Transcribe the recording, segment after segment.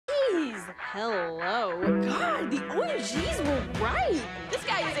Hello. God, the OGs were right. This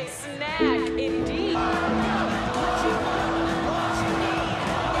guy is a snack indeed.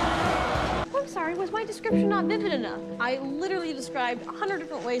 I'm sorry, was my description not vivid enough? I literally described 100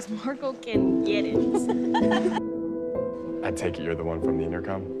 different ways Marco can get it. I take it you're the one from the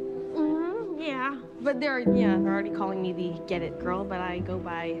intercom? Yeah. But they're already calling me the Get It girl, but I go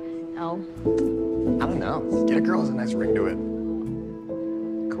by Elle. I don't know. Get a girl has a nice ring to it.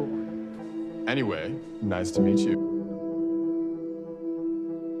 Cool. Anyway, nice to meet you.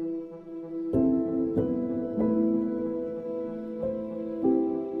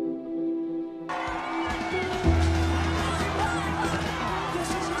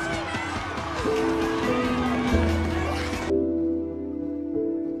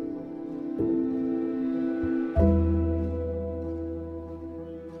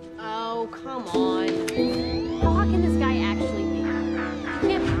 Oh, come on. How hot can this guy actually be? He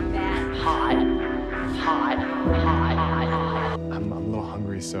can't be that hot. I'm a little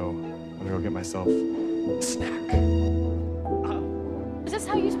hungry, so I'm gonna go get myself a snack. Is this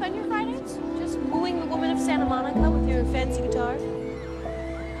how you spend your Fridays? Just wooing the woman of Santa Monica with your fancy guitar?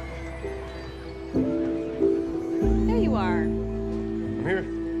 There you are. I'm here.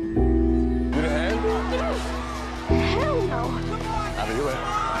 Need a hand? Hell no. Out of your way.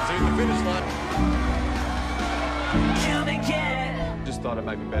 See you at the finish line. Just thought it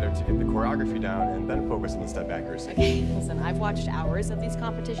might be better to get the choreography down and then focus on the step accuracy. Okay, listen, I've watched hours of these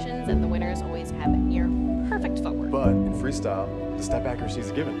competitions, and the winners always have near perfect footwork. But in freestyle, the step accuracy is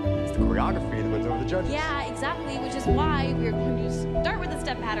a given. It's the choreography that wins over the judges. Yeah, exactly, which is why we're going to start with the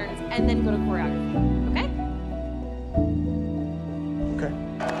step patterns and then go to choreography, okay? Okay.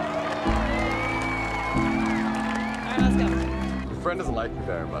 All right, let's go. Your friend doesn't like me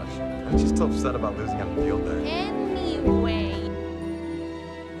very much. I'm just upset about losing on the field day. Anyway.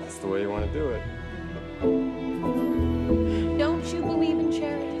 That's the way you want to do it. Don't you believe in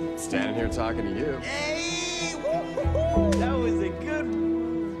charity? Standing here talking to you. Hey! Woo-hoo-hoo! That was a good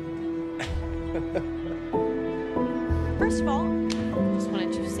one. First of all, just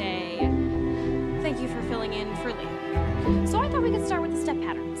wanted to say thank you for filling in for Lee. So I thought we could start with the step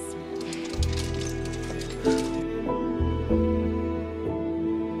patterns.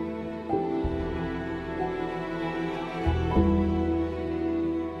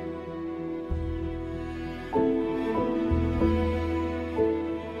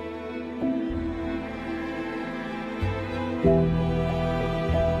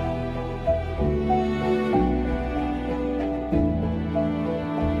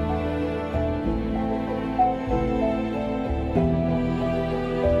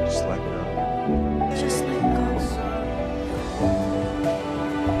 Just let me know. Just let go.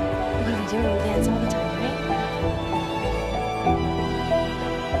 What are we doing? We dance all the time, right?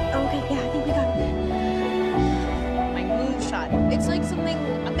 Okay, yeah, I think we got it. My moonshot. It's like something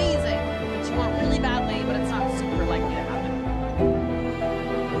amazing that you want really badly, but it's not super likely to happen.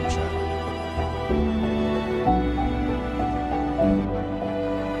 Moonshot.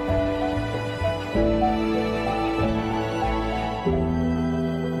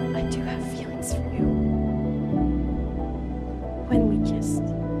 I do have feelings for you. When we kissed,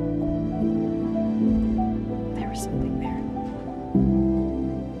 there was something there.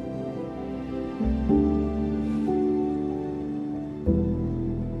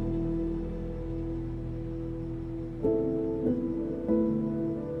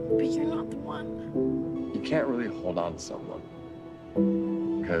 But you're not the one. You can't really hold on to someone.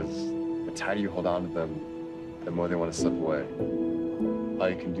 Because the tighter you hold on to them, the more they want to slip away. All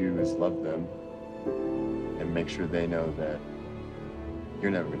you can do is love them and make sure they know that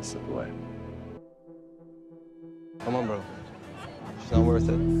you're never going to slip away. Come on, bro. She's not worth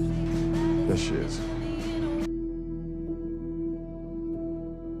it. Yes, she is.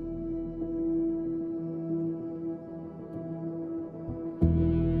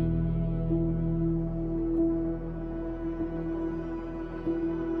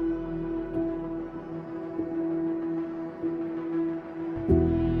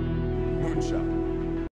 Moonshot.